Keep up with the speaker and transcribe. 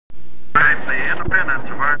independence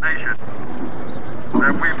of our nation,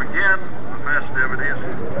 that we begin the festivities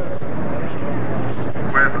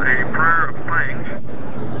with a prayer of thanks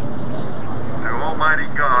to Almighty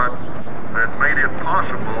God that made it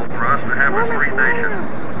possible for us to have a free nation.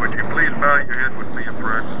 Would you please bow your head with me in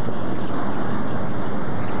prayer?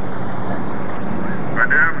 Our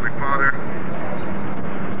dear Heavenly Father,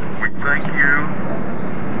 we thank you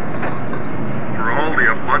for all the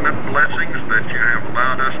abundant blessings that you have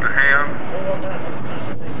allowed us to have.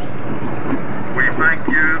 We thank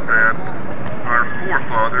you that our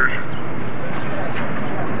forefathers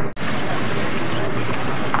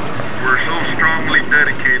were so strongly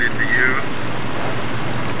dedicated to you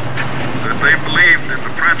that they believed in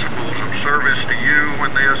the principles of service to you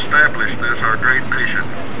when they established this, our great nation.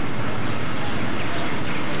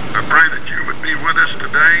 I pray that you would be with us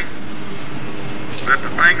today, that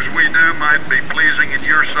the things we do might be pleasing in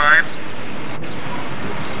your sight,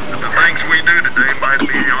 that the things we do today might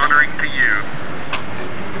be honoring to you.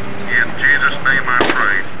 In Jesus' name I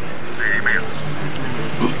pray. Amen.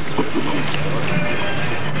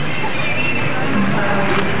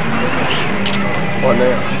 What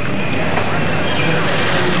now?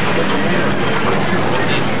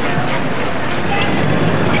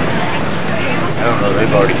 I don't know,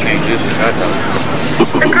 they've already changed this and I thought.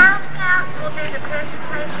 The Girl Scouts will do the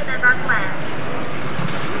presentation of our class.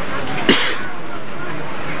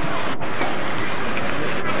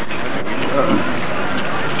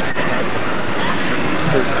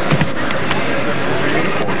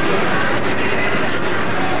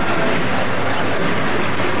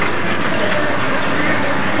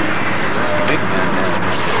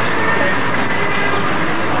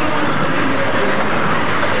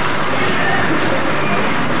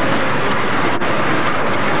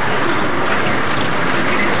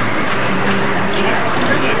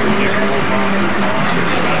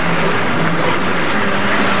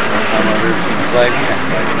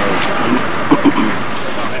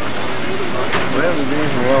 Well, we've been here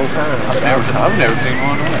for a long time. I've never seen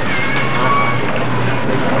one on it.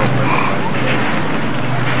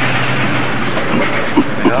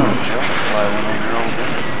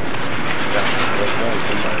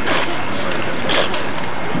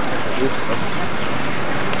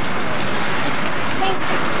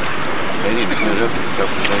 They need to put it up a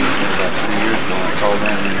couple of days, about 2 years ago. I called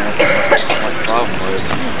down and asked them what the problem was.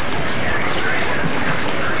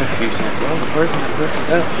 He said, well, the person that puts it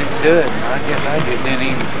up didn't do it. And I guess I didn't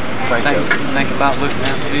even think about looking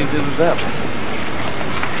out to see if it was up.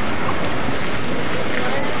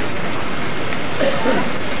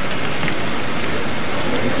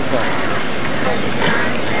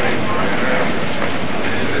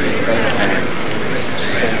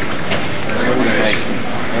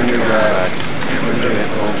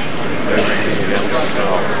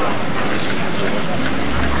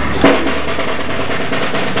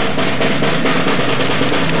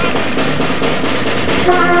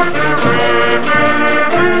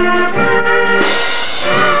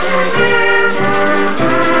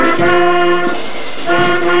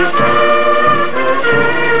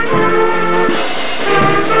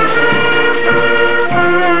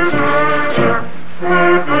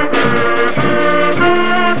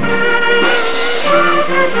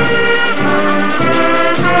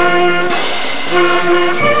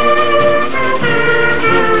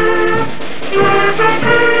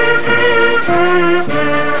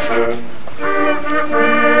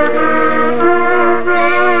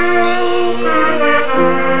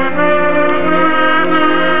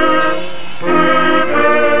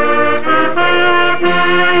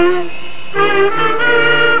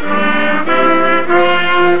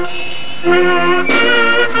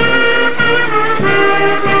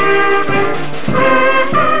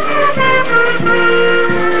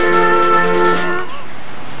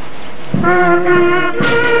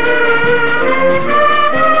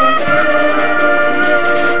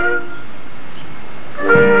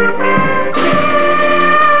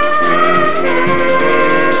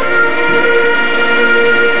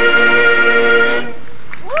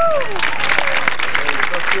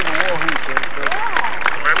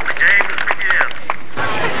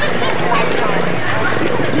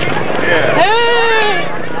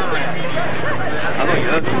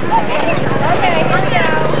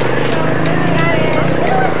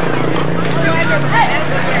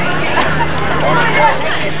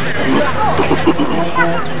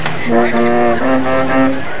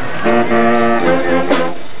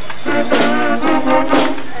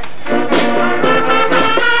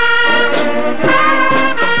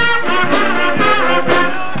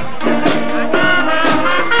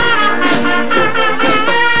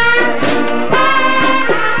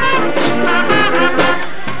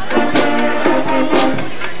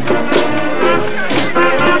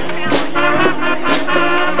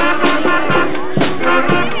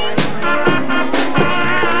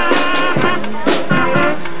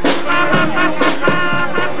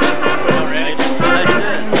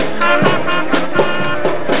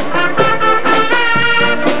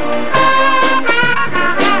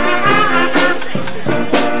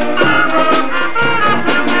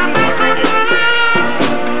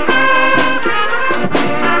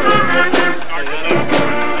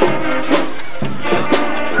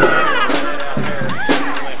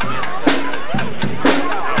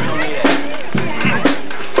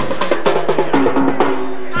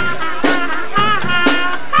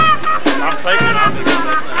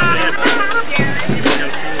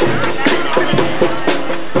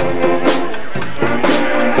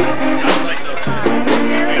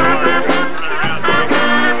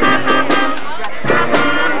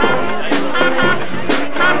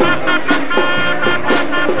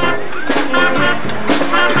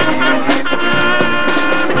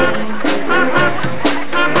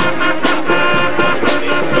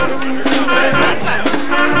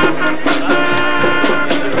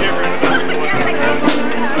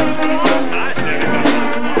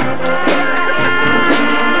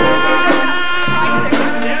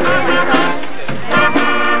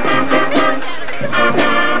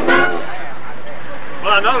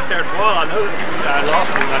 Well, I noticed there's one. I noticed I lost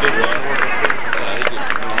him. I didn't know where.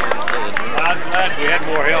 I'm glad we had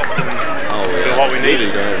more help than what we needed.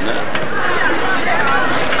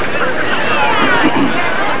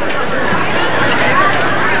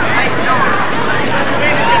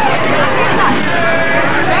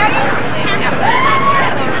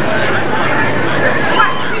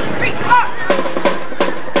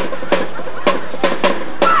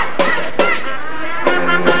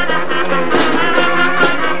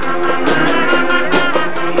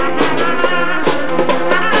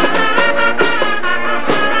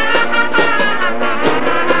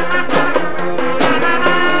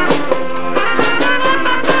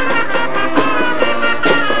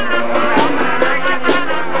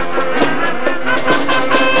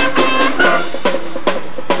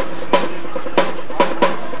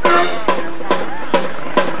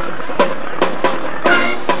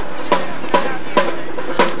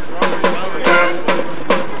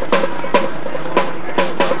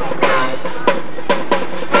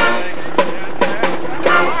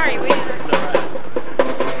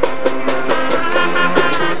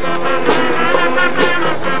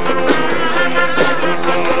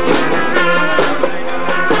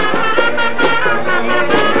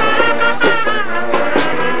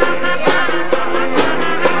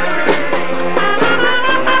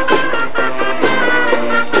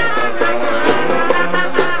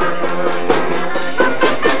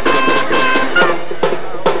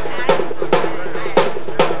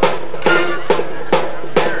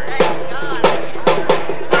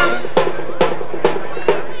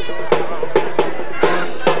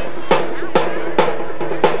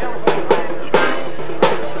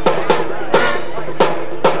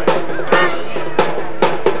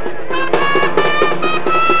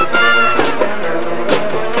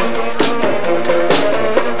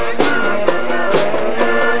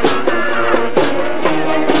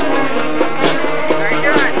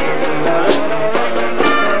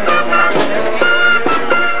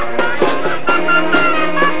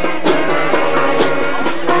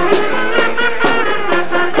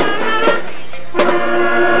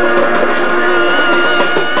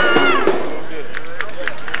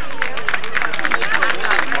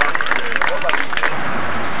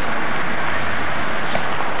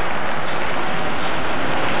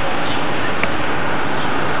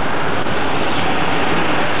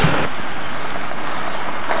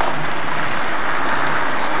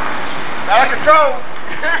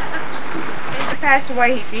 He passed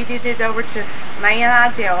away. He deeded it over to May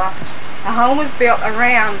and Idella. The home was built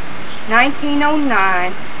around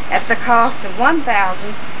 1909 at the cost of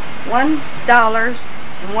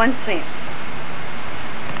 $1,001.01.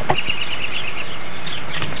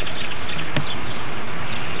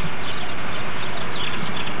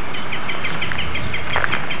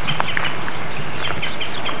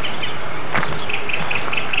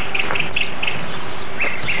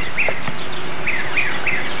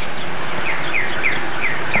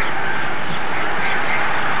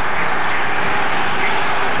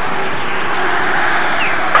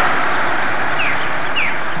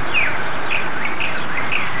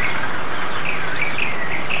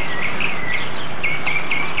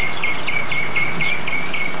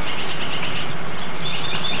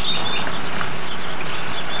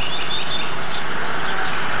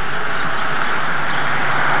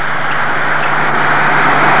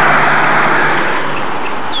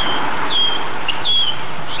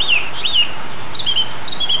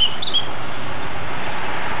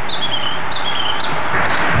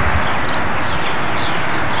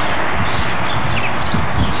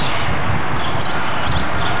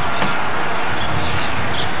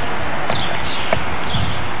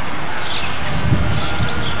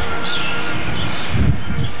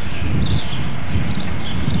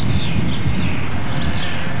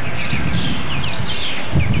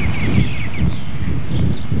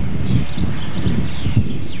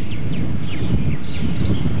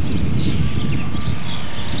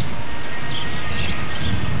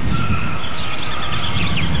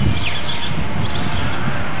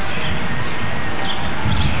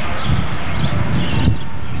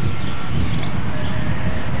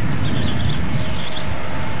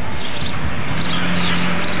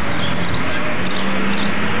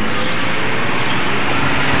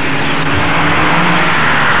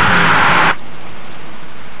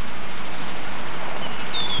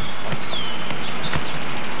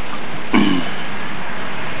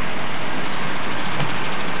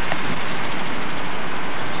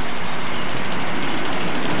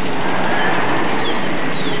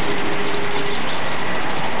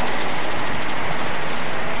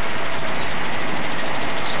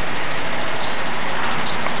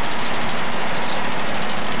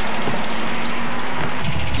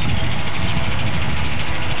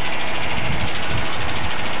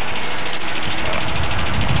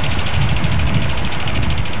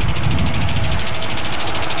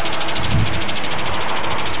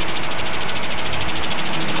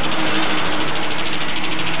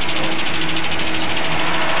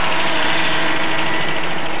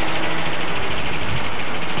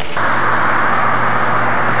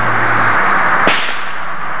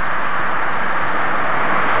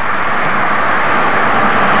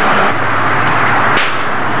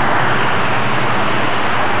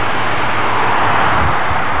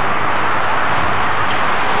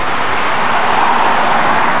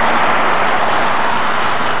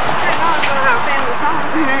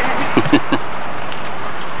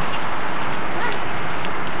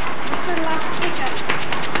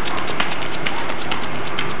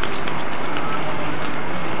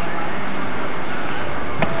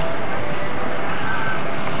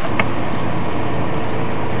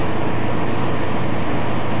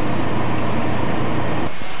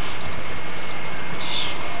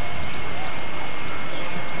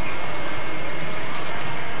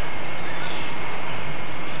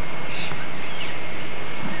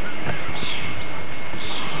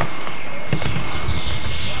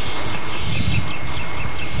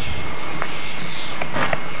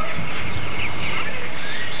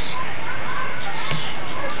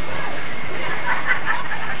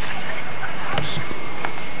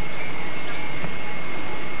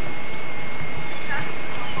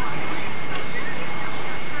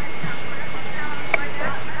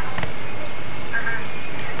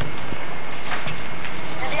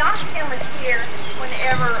 Adrian was here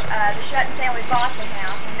whenever the Sutton family bought the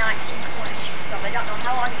house in 1920. So they don't know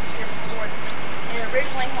how long it was here before. And it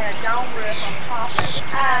originally had a dome roof on top of it.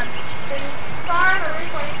 The farm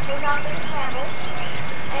originally was on this level,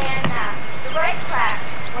 and the racetrack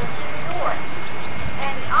was to the north.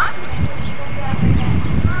 And the occupant, which was up at that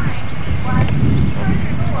time, was further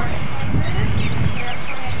north and moved here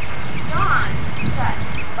when John Sutton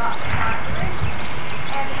bought the farm originally.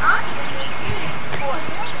 And the occupant was used for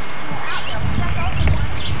building small outbuildings. That's also one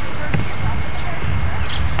of the first years after the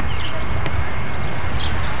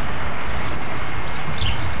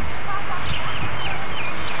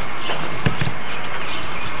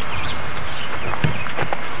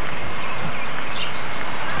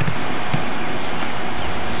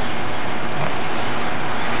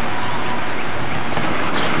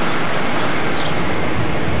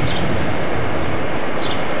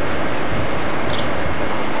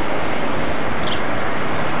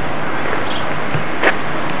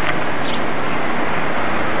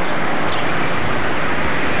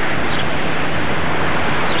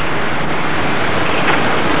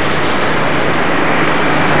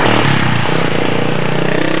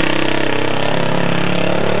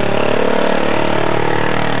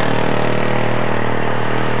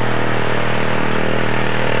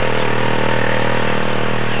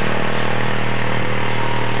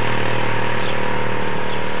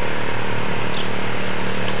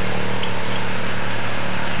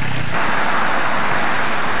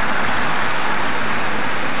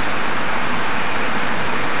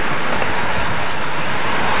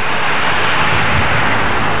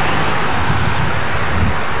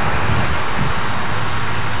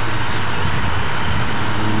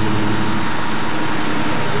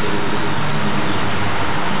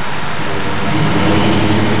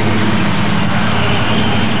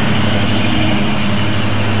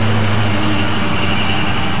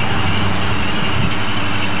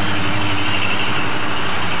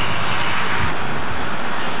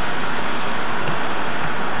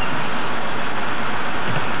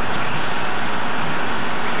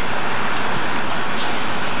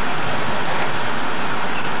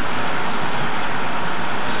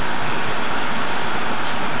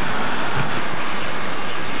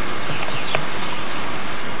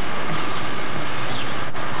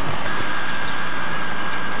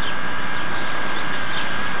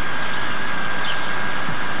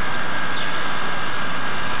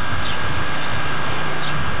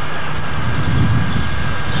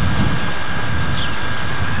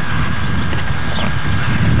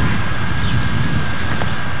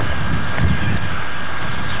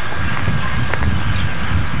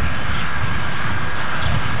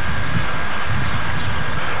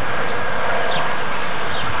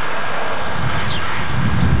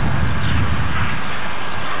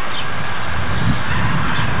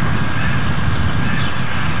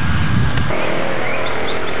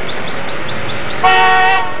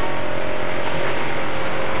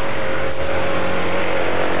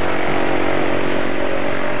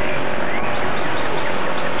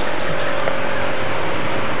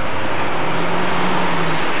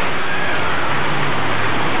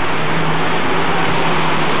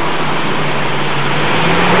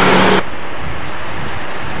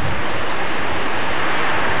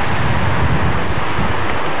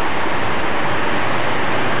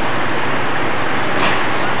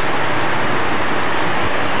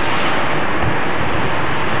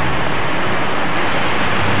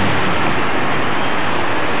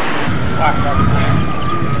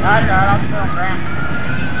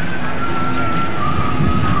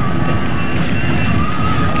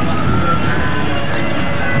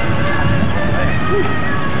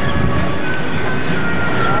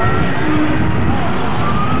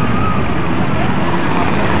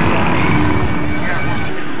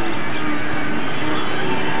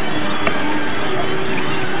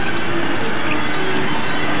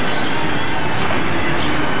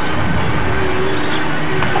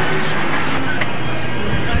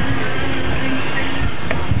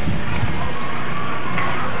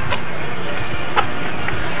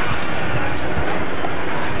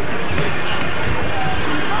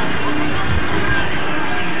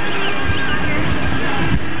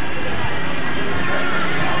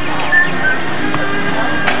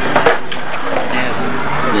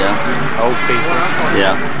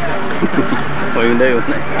Yeah. What are you gonna do with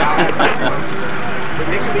it?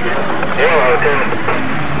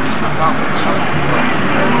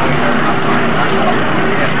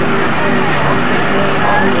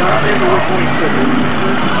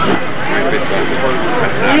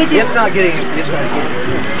 It's not getting.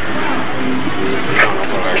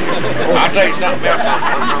 I'll tell you something else.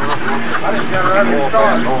 I didn't get right in the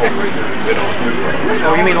start.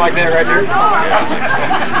 Oh, you mean like that right there?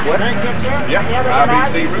 What? Yep.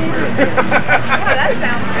 IBC root beer. That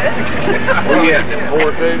sounds good. Well, yeah,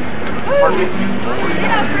 4 too.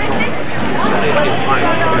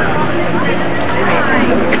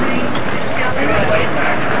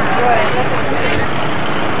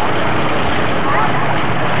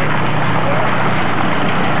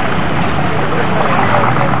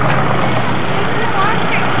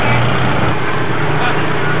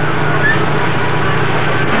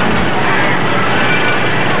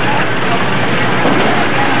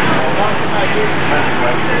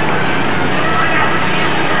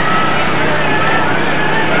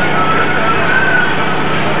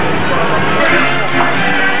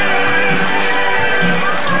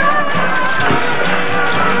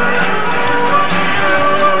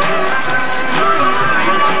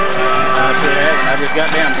 Got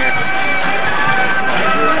down here.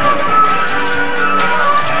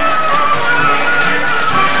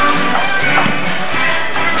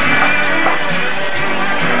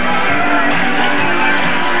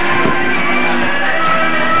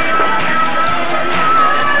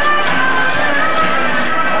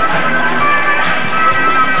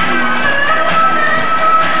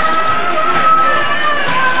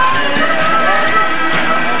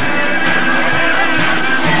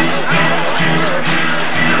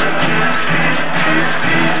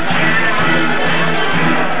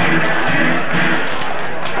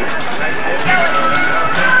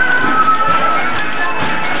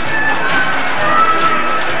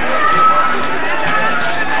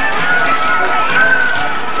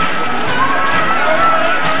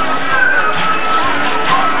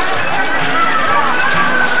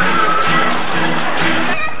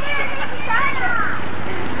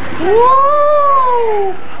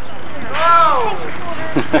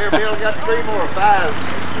 Here, Bill, got 3 more, 5.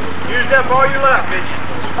 Used up all you left, did you?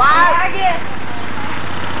 5, I guess.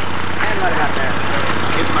 And what about that?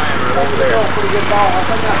 Get mine over there. Oh, pretty good ball. I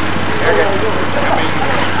think There you go.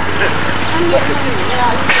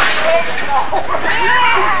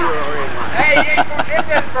 Hey, you ain't forget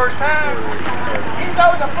that first time. He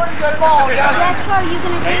knows a pretty good ball, Johnny. That's why you're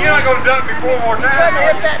going to Hey, you're not going to dunk me 4 more You times.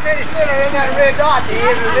 hit that many center in that red dot at the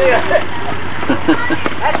end of this.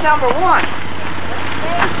 That's number 1.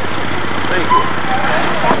 Thank you.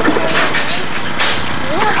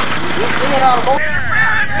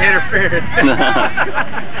 Interference.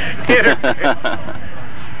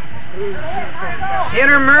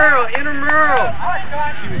 Intramural, intramural.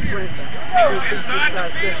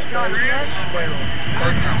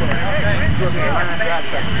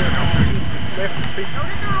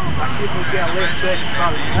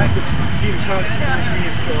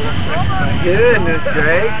 Goodness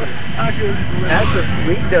gracious. That's a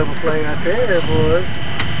sweet double play right there, boys.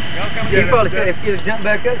 She probably could, if she'd have jumped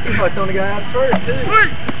back up, she probably thrown the guy out first, too.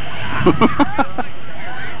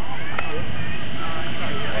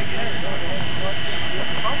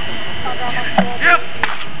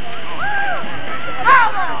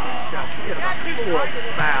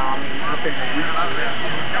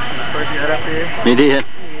 He did.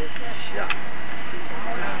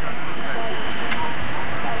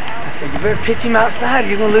 I said, you better pitch him outside,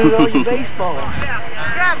 you're going to lose all your baseballs.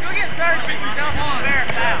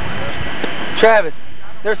 Travis,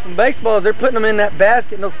 there's some baseballs, they're putting them in that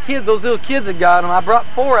basket, and those little kids have got them. I brought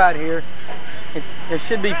 4 out here. There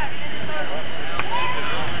should be...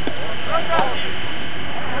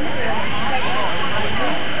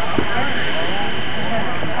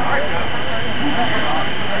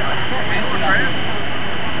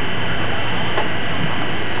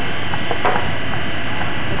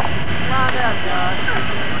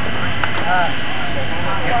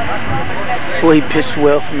 Well, he pitched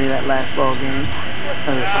well for me that last ball game.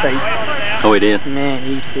 State. Oh, he did? Man,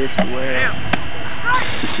 he pitched well.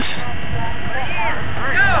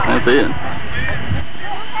 That's it.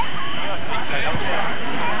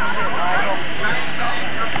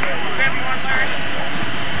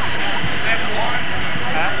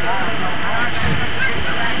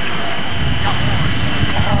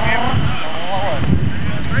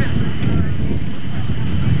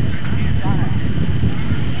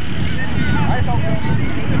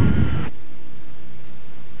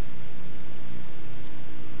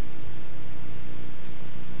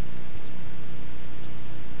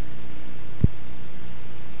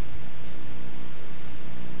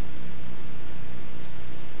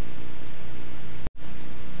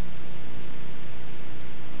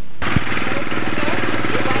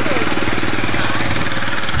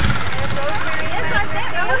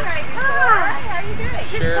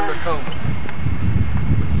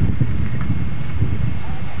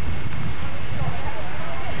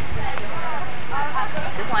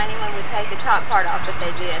 lining when we take the top part off, but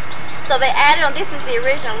they did. So they added on, this is the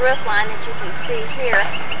original roof line that you can see here.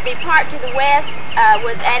 The part to the west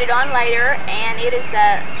was added on later, and it is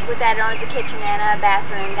was added on as a kitchenette,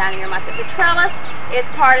 bathroom, dining room. Like that. The trellis is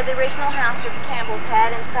part of the original house that the Campbells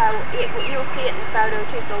had, and so you'll see it in the photo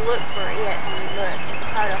too, so look for it when you look at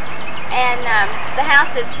the photo. And the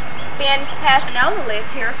house has been passed, and Nola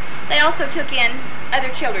lived here. They also took in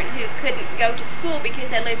other children who couldn't go to school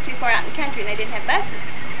because they lived too far out in the country and they didn't have buses.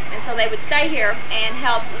 And so they would stay here and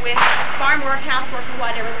help with farm work, housework, or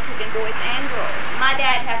whatever. There could be boys and girls. My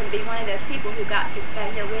dad happened to be one of those people who got to stay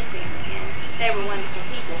here with them, and they were wonderful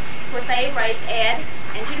people. Of course, they raised Ed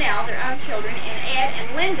and Janelle, their own children, and Ed and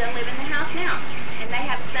Linda live in the house now. And they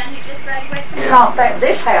have a son who just graduated from No,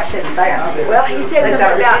 this house isn't there. Well, he said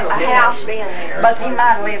something about a house being there. But he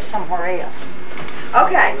might live somewhere else.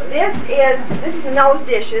 Okay, this is the nose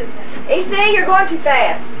dishes. E.C., you're going too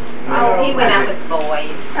fast. Oh, he went out with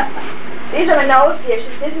boys. These are the nose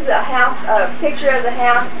dishes. This is a house, a picture of the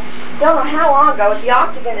house. Don't know how long ago. The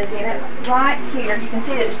octagon is in it. Right here, you can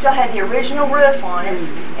see that it still had the original roof on it.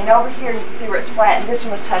 And over here, you can see where it's flat. And this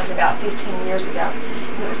one was taken about 15 years ago.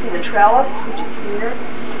 You can see the trellis, which is here.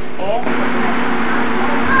 And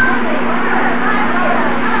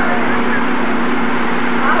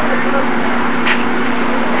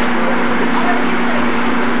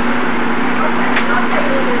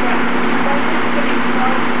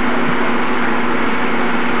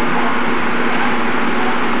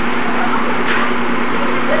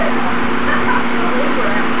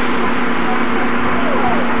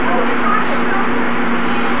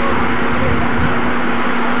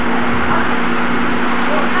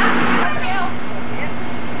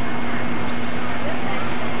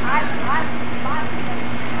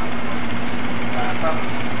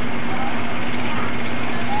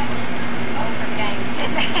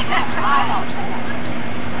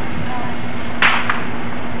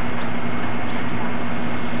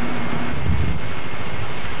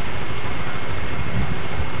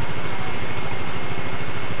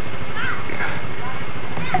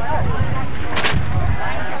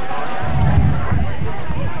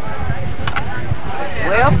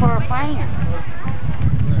Well, for a fan.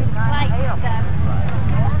 It's all right.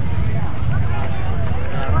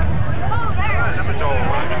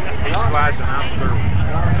 He's slicing out through.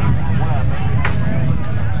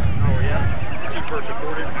 Oh, yeah? Super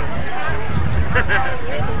supportive.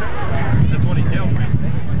 That's what he tells me.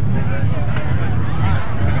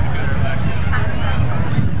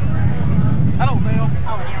 Hello, Bill.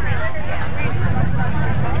 Oh, yeah.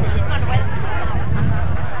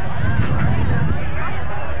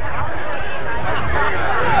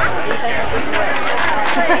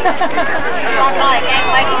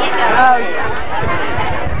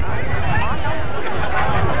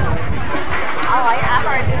 I've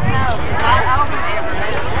heard this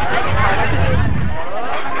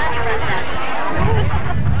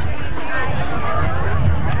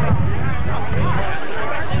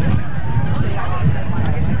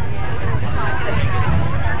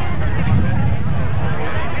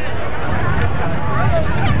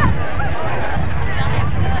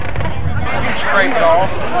Scraped off.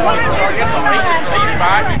 So I guess I'll eat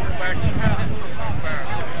back.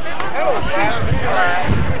 Hello, Shad.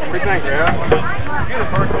 What do you think, Dad? You're the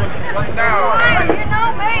first one. No. You know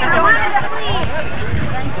me. I wanted to sleep.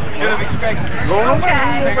 Should have expected. Going on?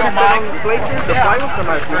 There you go, Mike. The bleachers to play with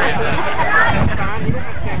somebody.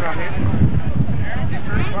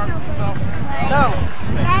 No.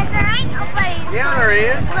 Dad, there ain't no place. Yeah, there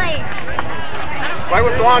is. Place. Play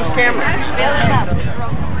with Lon's camera. Fill it up.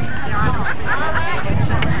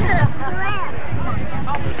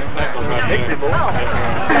 Victory boy.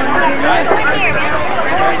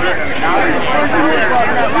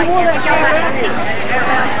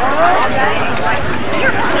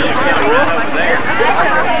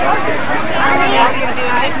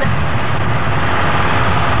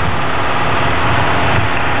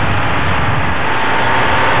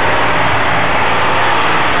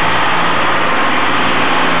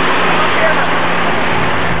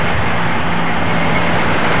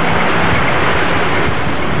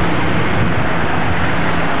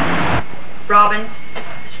 Robin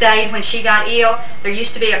stayed when she got ill. There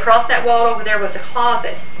used to be across that wall over there was a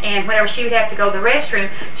closet, and whenever she would have to go to the restroom,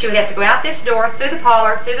 she would have to go out this door, through the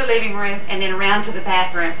parlor, through the living room, and then around to the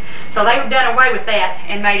bathroom. So they've done away with that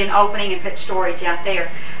and made an opening and put storage out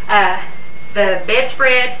there. The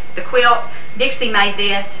bedspread, the quilt, Dixie made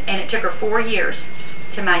this, and it took her 4 years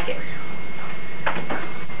to make it.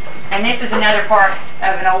 And this is another part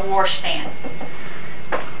of an old washstand.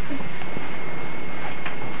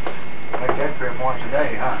 Make that trip once a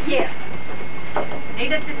day, huh? Yes.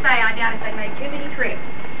 Needless to say, I doubt if they made too many trips.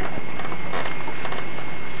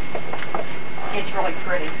 It's really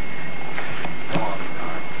pretty.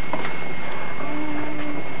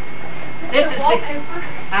 This is the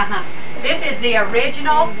This is the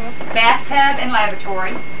original bathtub and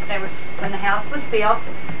lavatory that was when the house was built.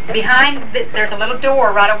 Behind, there's a little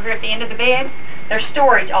door right over here at the end of the bed. There's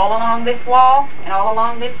storage all along this wall and all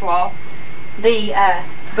along this wall. The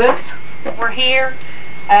books were here.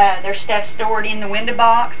 There's stuff stored in the window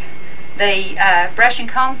box. The brush and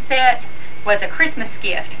comb set was a Christmas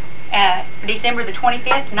gift for December the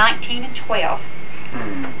 25th, 1912.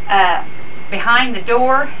 Behind the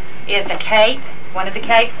door is a cape, one of the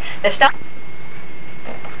capes. The stuff.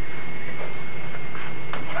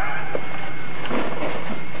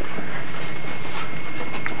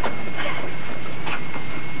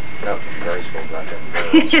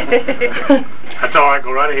 That's all right,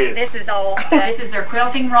 go right ahead. This is all. This is their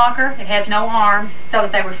quilting rocker. It has no arms, so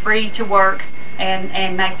that they were free to work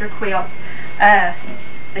and make their quilts.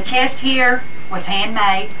 The chest here was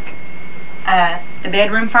handmade. The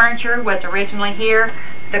bedroom furniture was originally here.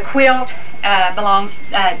 The quilt belongs.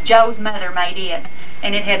 Joe's mother made it,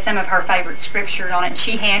 and it had some of her favorite scriptures on it. And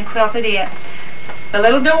she hand quilted it. The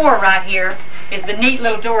little door right here is the neat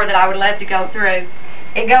little door that I would love to go through.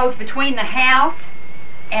 It goes between the house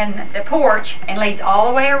and the porch and leads all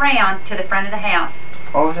the way around to the front of the house.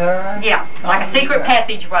 Oh, is that right? Yeah, like a secret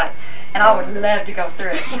passageway. And I would love to go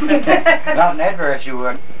through it. Not in that dress you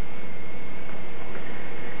would.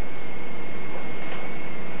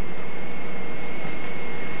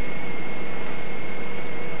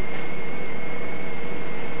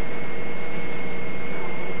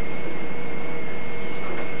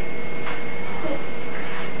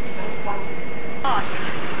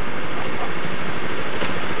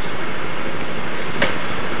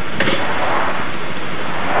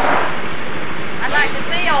 I'd like to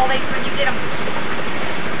see all these when you get them.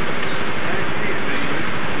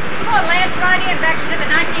 Come on, Lance, right in back to the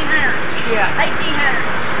 1900s. Yeah. 1800s.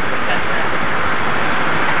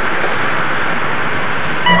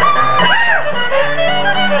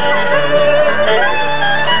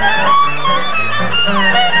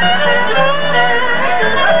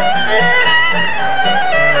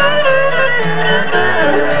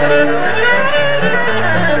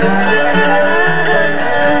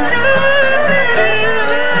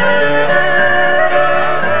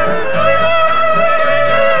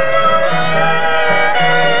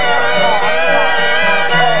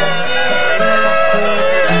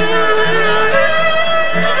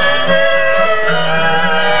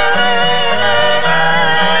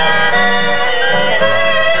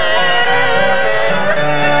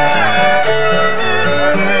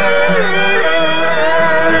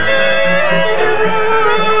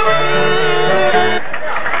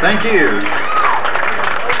 Thank you.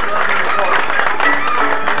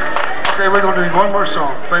 Okay, we're going to do one more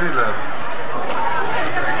song, Faded Love.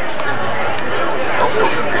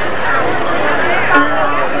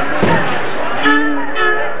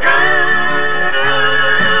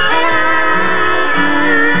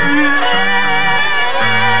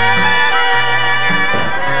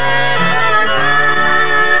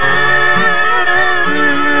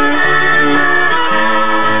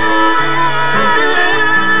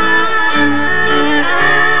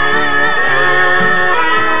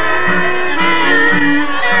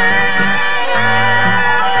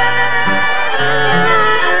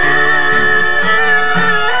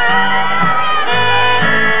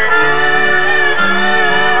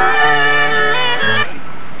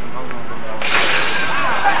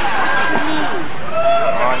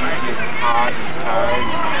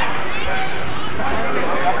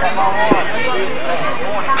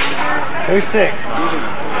 Who's six?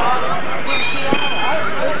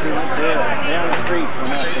 Down the street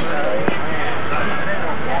from us.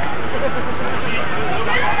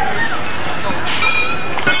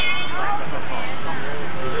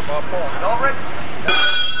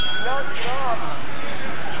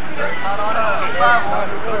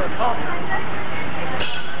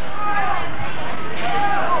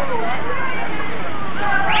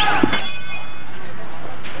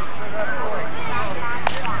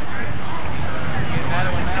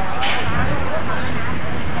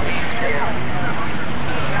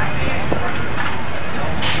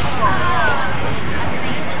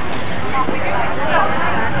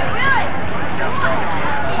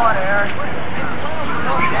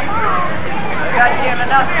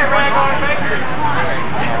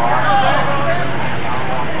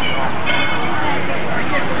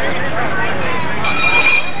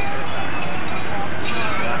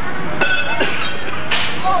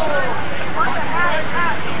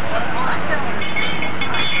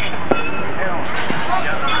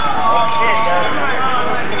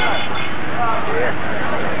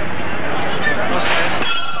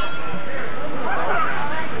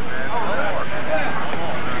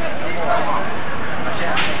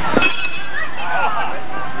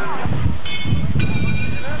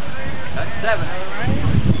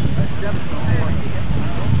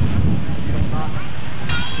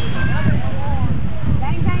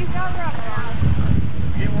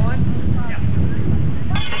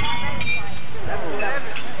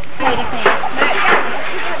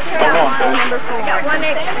 number 4. We got one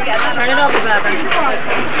extra. We got turn it over, Bubba.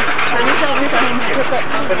 Turn this over so he can put that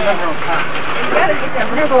on Put the number on top. You gotta get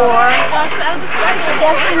number 4. That's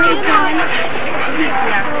the new time.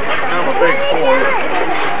 Number big 4.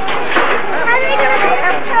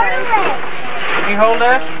 Can you hold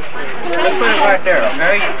that? Let's put it right there,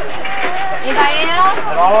 okay? Anybody else?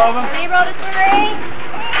 Is that all of them? 0 to 3.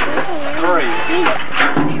 3.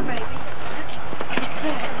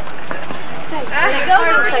 Go,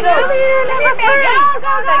 number 3. Go, number 3.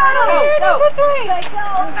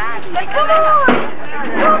 Go, number 3. Come on.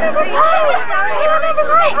 Go, number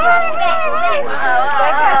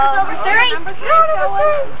 3. Number 3.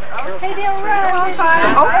 Hey, they'll run.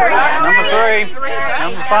 Number 3.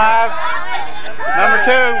 Number 5. Number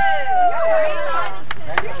 2.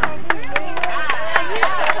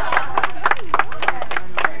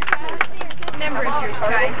 Number is yours,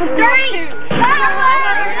 Chase. 3.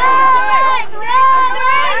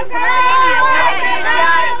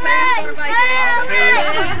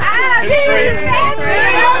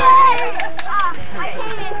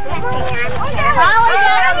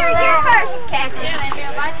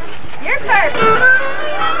 You're first.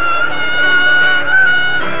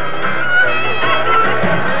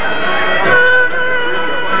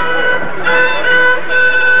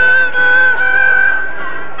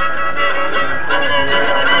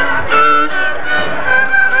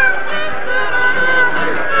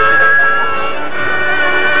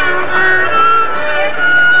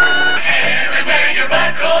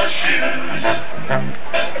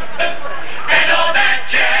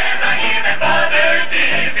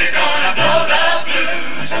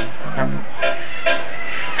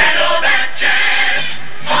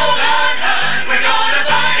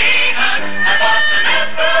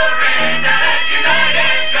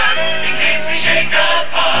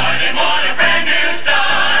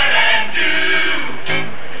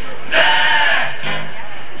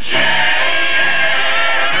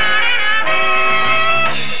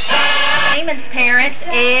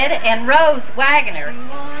 Ed and Rose Wagner.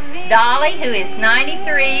 Dolly, who is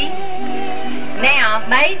 93, now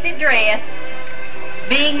made the dress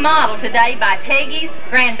being modeled today by Peggy's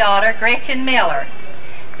granddaughter, Gretchen Miller.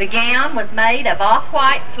 The gown was made of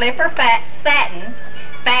off-white slipper satin,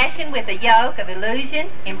 fashioned with a yoke of illusion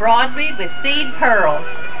embroidered with seed pearls.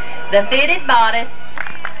 The fitted bodice,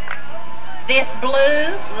 this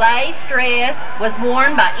blue lace dress, was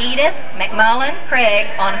worn by Edith McMullen Craig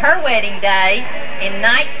on her wedding day in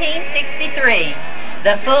 1963.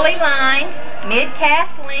 The fully lined,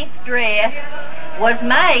 mid-calf length dress was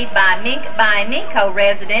made by Minco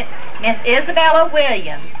resident Miss Isabella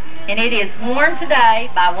Williams, and it is worn today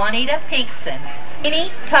by Juanita Pinkston.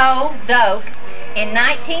 Minnie Toll Doak in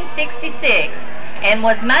 1966 and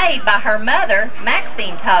was made by her mother,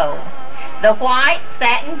 Maxine Toll. The white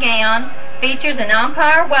satin gown features an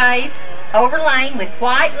empire waist overlain with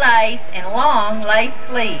white lace and long lace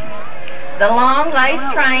sleeves. The long lace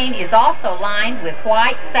train is also lined with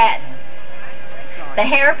white satin. The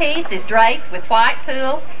hairpiece is draped with white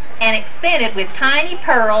tulle and accented with tiny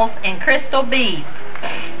pearls and crystal beads.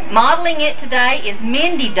 Modeling it today is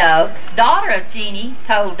Mindy Doak, daughter of Jeannie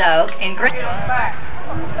Toll Doak, and Got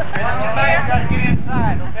to get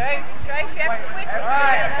inside, okay? All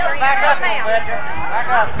right, back up, Fletcher. Back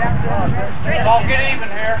up. All get even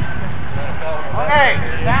here. Okay,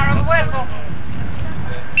 down to the whistle.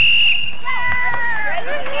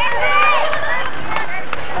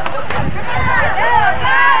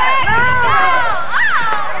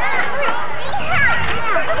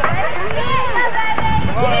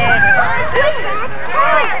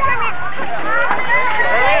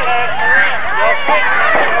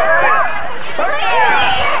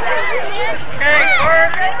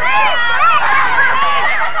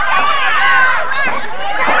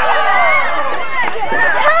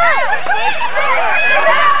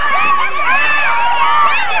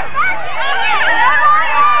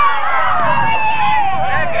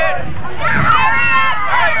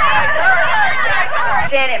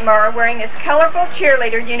 Wearing this colorful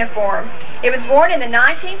cheerleader uniform. It was worn in the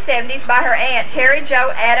 1970s by her aunt Terry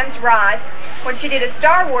Jo Adams Rice when she did a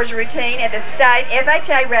Star Wars routine at the state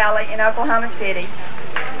FHA rally in Oklahoma City.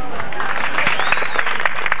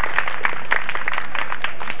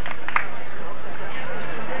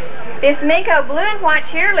 This Minco blue and white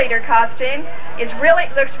cheerleader costume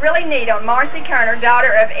looks really neat on Marcy Kerner,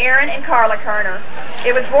 daughter of Aaron and Carla Kerner.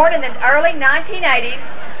 It was worn in the early 1980s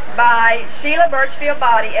by Sheila Birchfield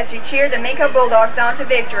Body as she cheered the Minco Bulldogs on to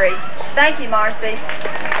victory. Thank you, Marcy.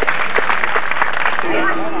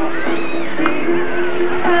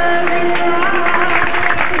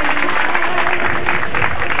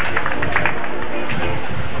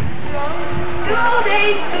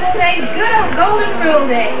 School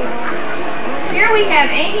Day. Here we have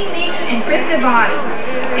Amy Meeks and Krista Body.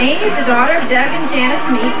 Amy is the daughter of Doug and Janice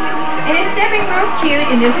Meeks and is stepping real cute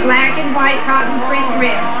in this black and white cotton print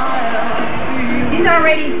dress. She's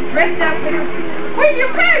already dressed up with her... Where's your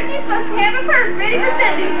purse? She's supposed to have a purse ready for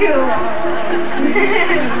Sunday school.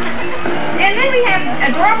 And then we have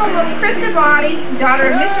adorable little Krista Body, daughter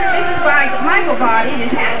of Mr. and Mrs. Michael Body, and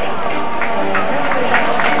is happy.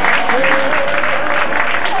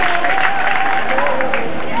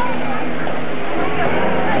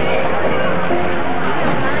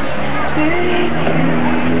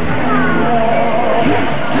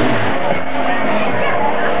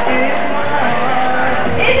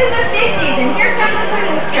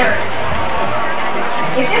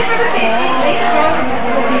 If this were the 50s, Lisa Rose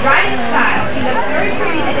would be right in style. She looks very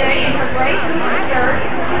pretty today in her gray blue skirt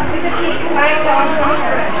with a pink white dog on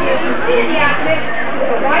her. She has completed the outfit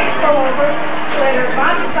with a white pullover, sweater,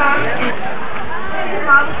 bobby socks, and this is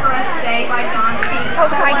modeled for us today by John King. Oh,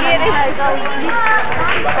 I get it.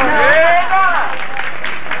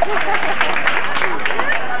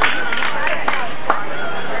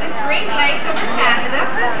 This green lace over Canada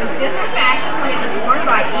is just a fashion when it was worn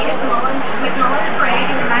by Edith McMullen Craig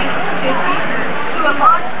in the 1950s to a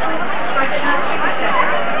launch construction of USA.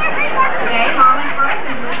 Today, Mom and Brett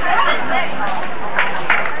and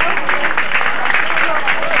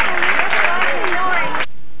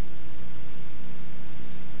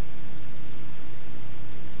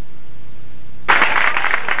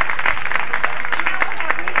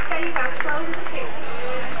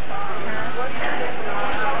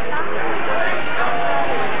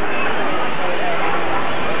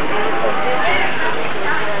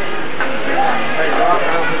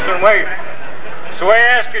Wait. So we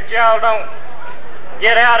ask that y'all don't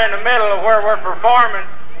get out in the middle of where we're performing.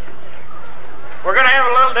 We're going to have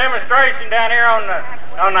a little demonstration down here on the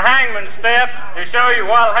hangman's step to show you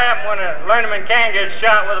what'll happen when a aluminum can gets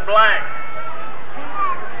shot with a blank.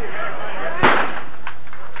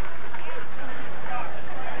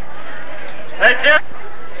 That's it.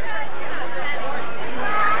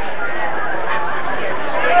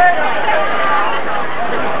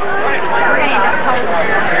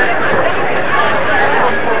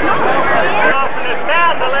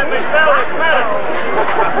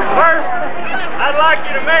 First, I'd like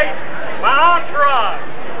you to meet my entourage.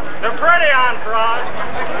 They're pretty entourage.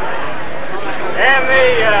 And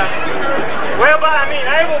the,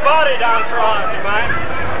 able-bodied entourage, man,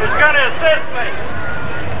 is going to assist me.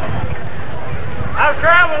 I've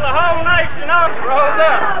traveled the whole nation over. Rolled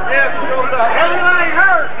up. Yes, rolled up. Everything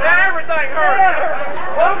hurts. Everything hurts.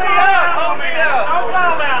 Hold me up. Hold me up. Don't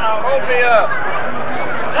fall down on me. Hold me up.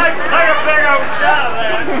 Take a big old shot of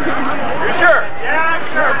that. You sure? Yeah, I'm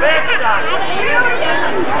sure. Big shot.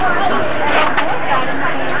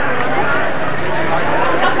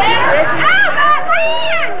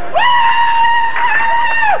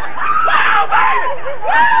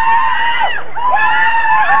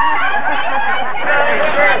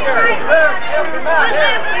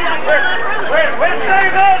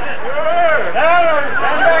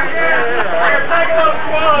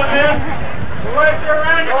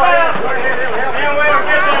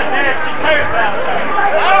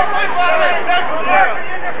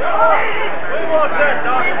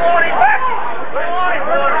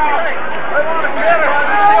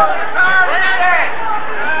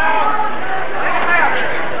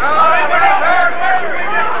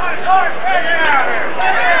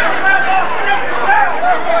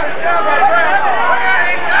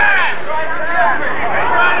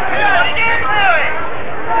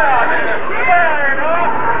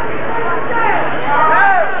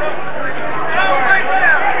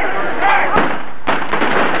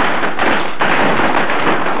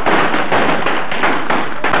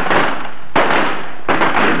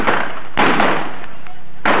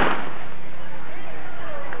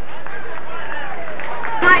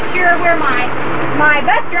 My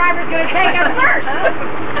bus driver's going to take us first.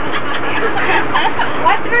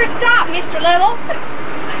 What's the first stop, Mr. Little?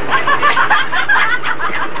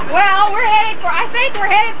 Well, I think we're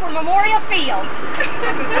headed for Memorial Field.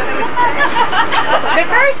 The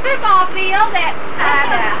first football field that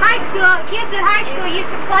kids at high school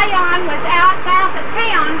used to play on was out south of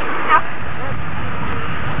town.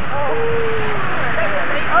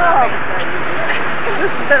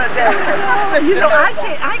 This has been a day. You know, I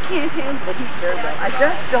can't handle it. I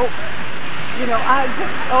just don't, you know, I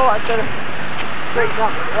better straighten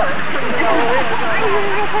up.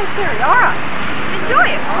 All right. Enjoy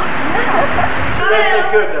it.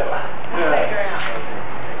 That's good though.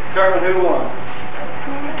 Determine who won.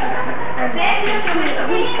 I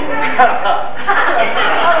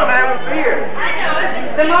don't have a beer. I know.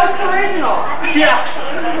 The most original. Yeah.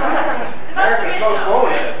 America's most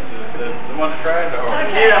wanted. The one that tried to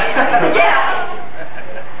hold. Yeah. Yeah.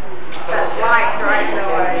 Lights right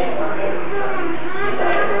away.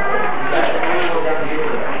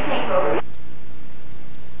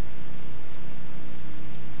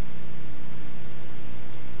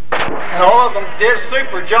 And all of them did a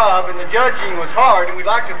super job, and the judging was hard, and we'd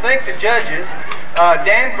like to thank the judges.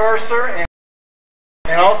 Dan Verser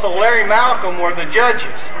and also Larry Malcolm were the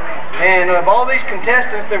judges. And of all these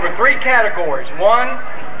contestants, there were 3 categories. One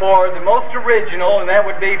for the most original, and that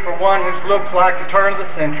would be for one who looks like the turn of the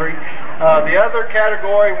century. The other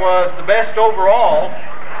category was the best overall,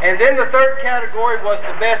 and then the third category was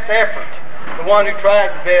the best effort, the one who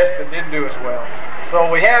tried the best but didn't do as well.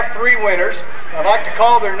 So we have 3 winners. I'd like to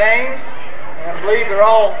call their names, and I believe they're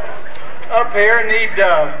all up here. I need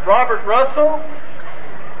Robert Russell.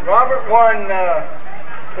 Robert won,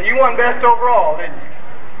 so you won best overall, didn't you?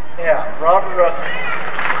 Yeah, Robert Russell.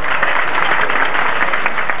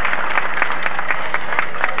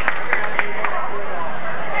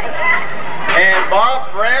 And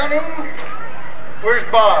Bob Browning. Where's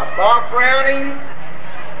Bob? Bob Browning.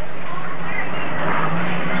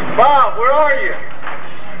 Bob, where are you?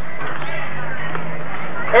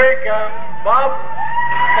 Here he comes. Bob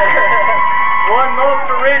won most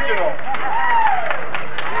original.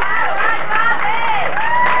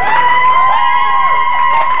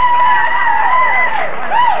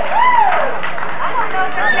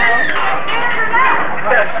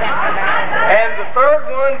 And the third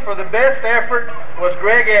one for the best effort was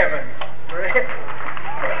Greg Evans. Greg.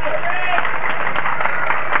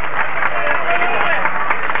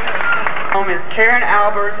 Home is Karen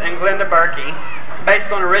Albers and Glenda Berkey,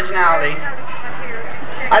 based on originality.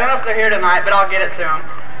 I don't know if they're here tonight, but I'll get it to them.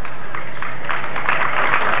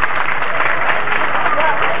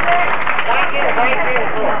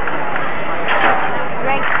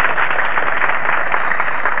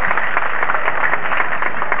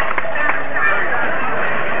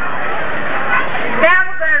 Now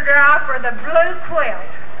we're going to draw for the blue quilt.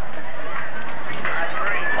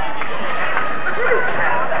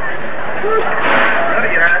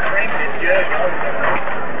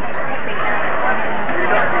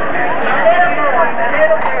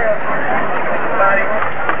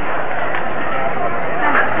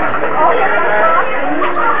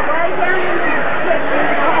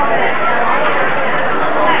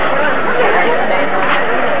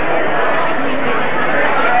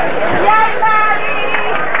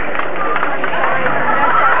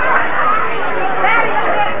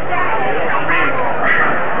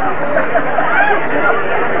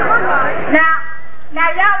 Now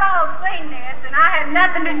y'all all seen this, and I have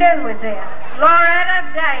nothing to do with this. Loretta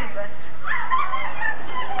Davis.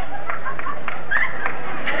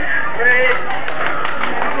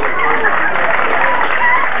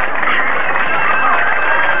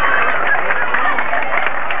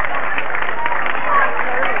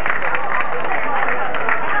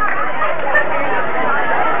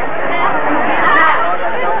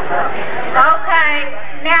 Okay,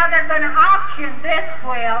 now they're going to auction this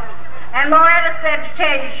quilt. And Loretta said to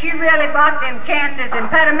tell you she really bought them chances and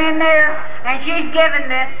put them in there, and she's giving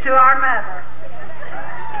this to our mother.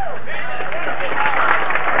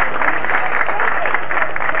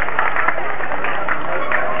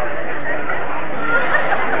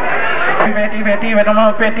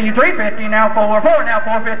 $350 now, 4 now,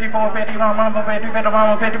 450, 450, mama 50, 50,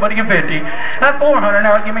 mama 50, what do you get 50? That's 400,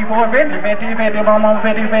 now give me 450, 50, 50, mama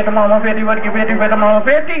 50, 50, mama 50, what do you get 50, 50, mama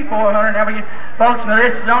 50, 400, now we get, folks, now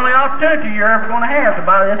this is the only opportunity you're ever going to have to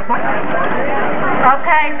buy this plant.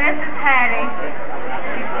 Okay, this is Hattie.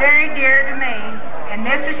 She's very dear to me, and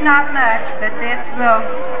this is not much, but this will,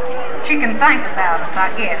 she can think about us,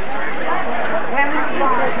 I guess.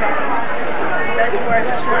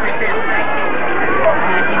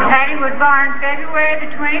 Hattie was born February the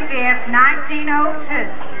 25th, 1902,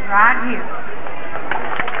 right here.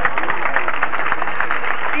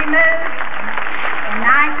 She moved in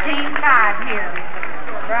 1905 here,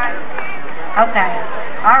 right? Okay,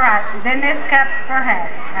 all right. Then this cup's for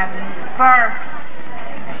Hattie. For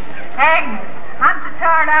Agnes. I'm so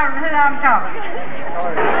tired I don't know who I'm talking to.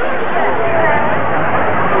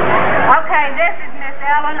 Okay, this is Miss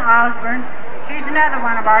Ellen Osborne. She's another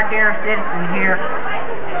one of our dear citizens here.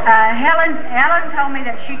 Ellen told me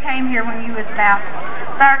that she came here when you was about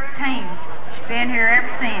 13. She's been here ever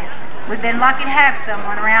since. We've been lucky to have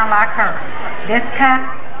someone around like her. This cup,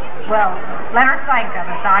 well, let her think of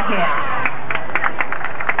us, I guess.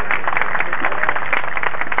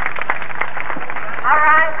 All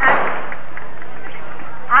right,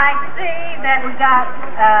 I see that we got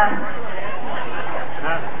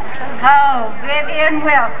Vivian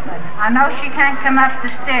Wilson. I know she can't come up the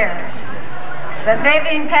stairs, but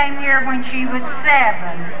Vivian came here when she was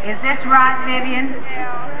 7. Is this right, Vivian?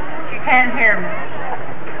 She can't hear me.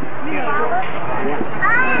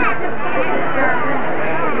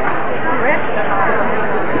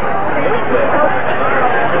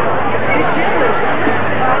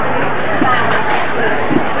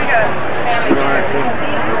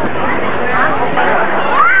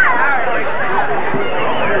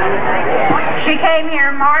 She came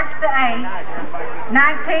here March the 8th,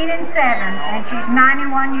 1907, and she's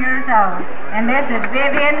 91 years old. And this is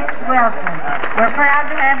Vivian Wilson. We're proud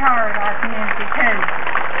to have her in our community, too.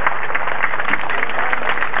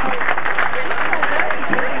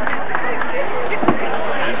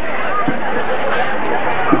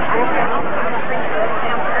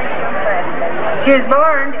 She was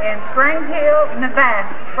born in Spring Hill,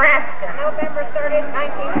 Nebraska. November 30th,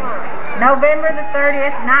 1901. November the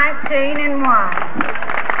 30th, 1901.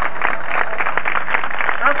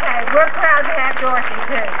 Okay, we're proud to have Dorothy,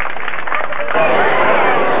 too.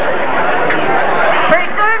 Pretty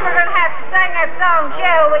soon we're going to have to sing that song,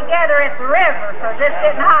 Shall We Gather at the River, because it's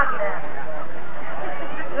getting hot enough.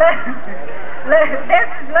 This is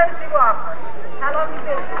Lucy Walker. How long have you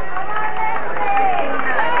been?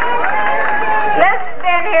 Lucy's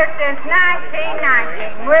been here since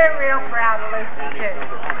 1919. We're real proud of Lucy, too.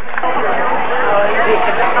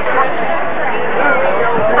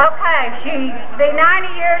 Okay, she'll be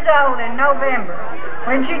 90 years old in November.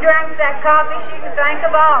 When she drinks that coffee, she can think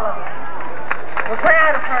of all of us. We're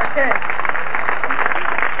proud of her, too.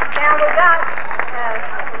 Now, we got...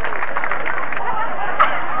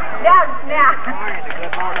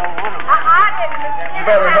 I didn't...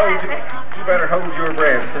 You better hold your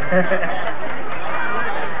breath.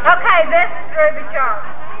 Okay, this is Ruby Charles.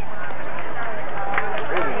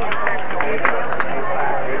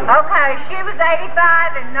 Okay, she was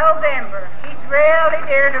 85 in November. She's really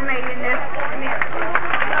dear to me in this community.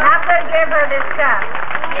 I'm going to give her this cup.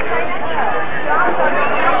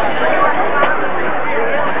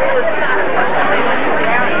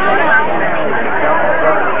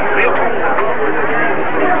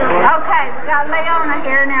 Okay, we got Leona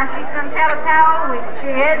here now. She's going to tell us how old she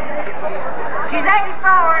is. She's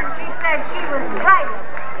 84 and she said she was great.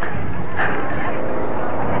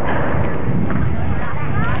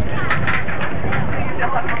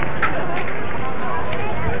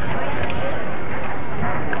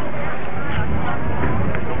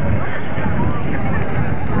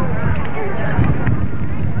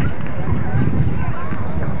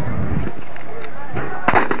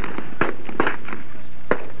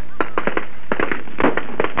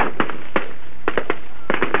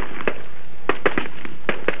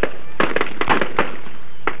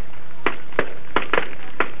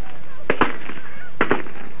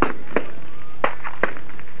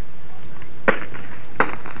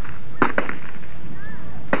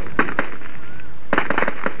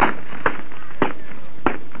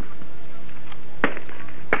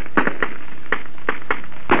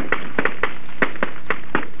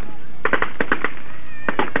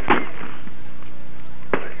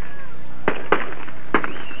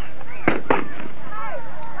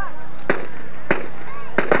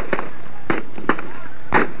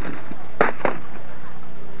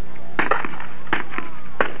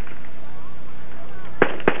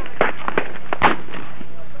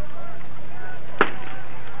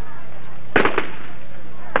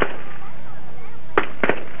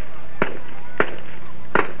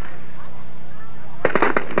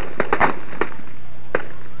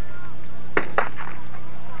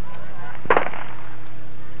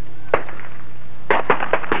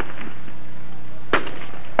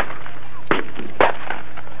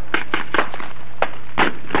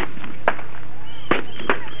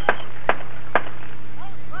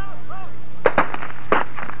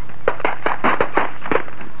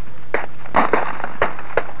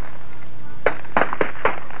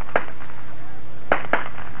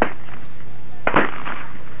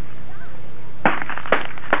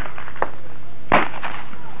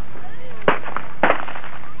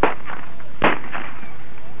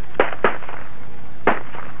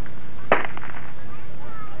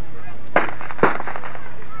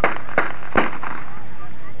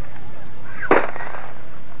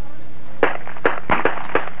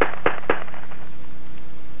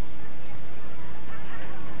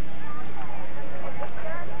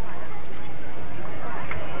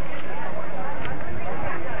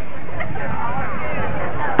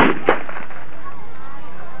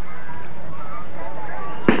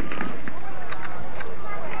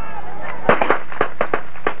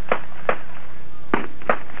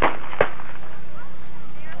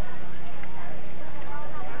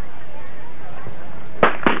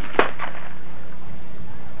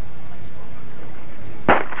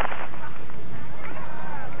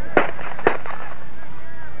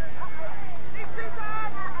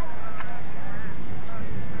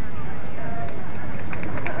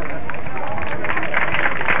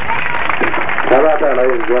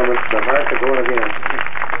 ladies and gentlemen, the March of Going Again.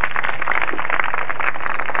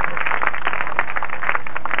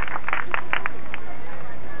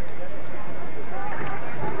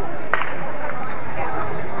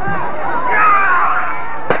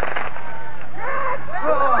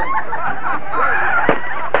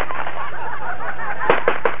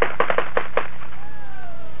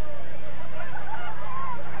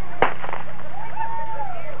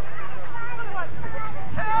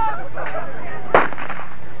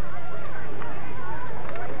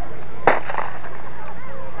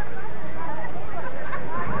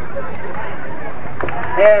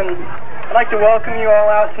 And I'd like to welcome you all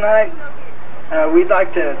out tonight. We'd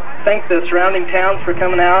like to thank the surrounding towns for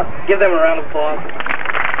coming out. Give them a round of applause.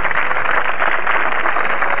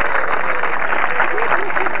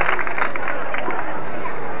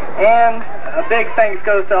 And a big thanks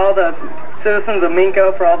goes to all the citizens of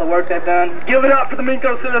Minco for all the work they've done. Give it up for the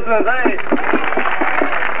Minco citizens, hey!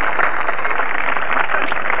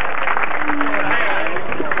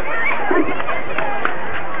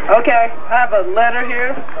 Okay, I have a letter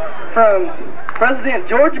here from President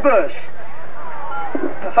George Bush.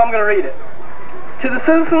 So I'm going to read it. To the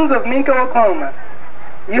citizens of Minco, Oklahoma,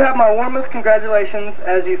 you have my warmest congratulations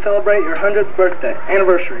as you celebrate your 100th birthday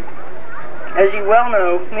anniversary. As you well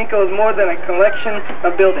know, Minco is more than a collection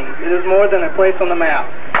of buildings. It is more than a place on the map.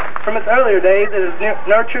 From its earlier days, it has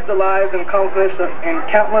nurtured the lives and accomplishments of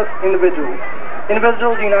countless individuals.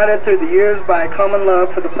 Individuals united through the years by a common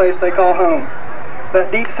love for the place they call home. That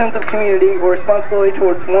deep sense of community or responsibility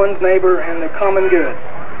towards one's neighbor and the common good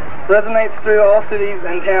resonates through all cities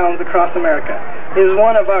and towns across America. It is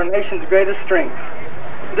one of our nation's greatest strengths.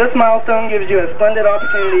 This milestone gives you a splendid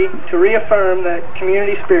opportunity to reaffirm that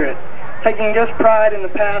community spirit, taking just pride in the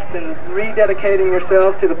past and rededicating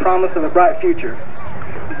yourselves to the promise of a bright future.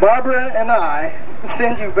 Barbara and I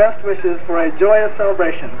send you best wishes for a joyous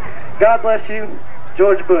celebration. God bless you,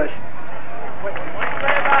 George Bush.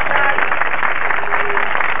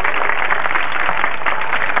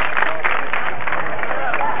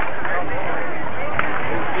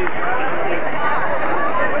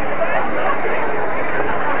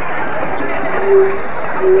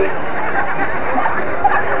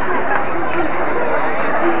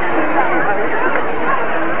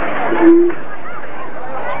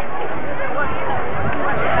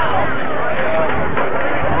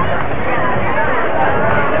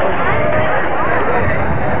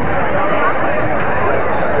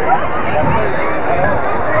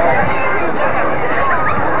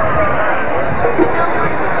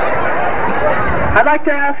 I'd like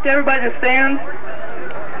to ask everybody to stand.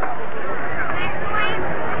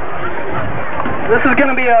 This is going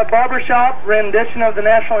to be a barbershop rendition of the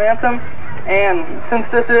national anthem, and since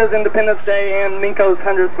this is Independence Day and Minco's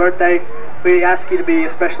 100th birthday, we ask you to be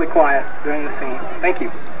especially quiet during the scene. Thank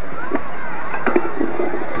you.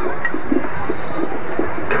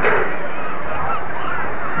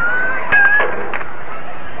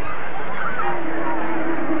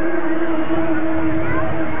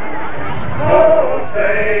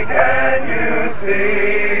 Say, can you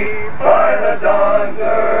see by the dawn's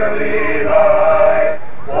early light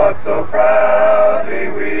what so proudly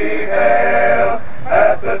we hail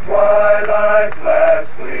at the twilight's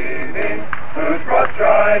last gleaming, whose broad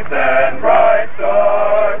stripes and bright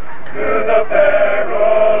stars through the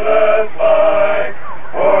perilous fight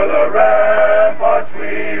for the ramparts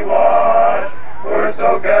we watched were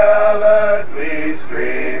so gallantly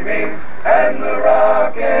streaming, and the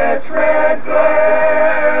rocket's red glare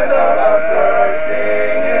of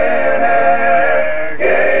bursting in air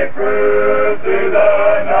gave proof through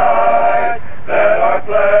the night that our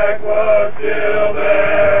flag was still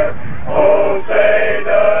there. Oh, say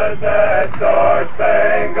does that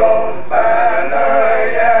star-spangled banner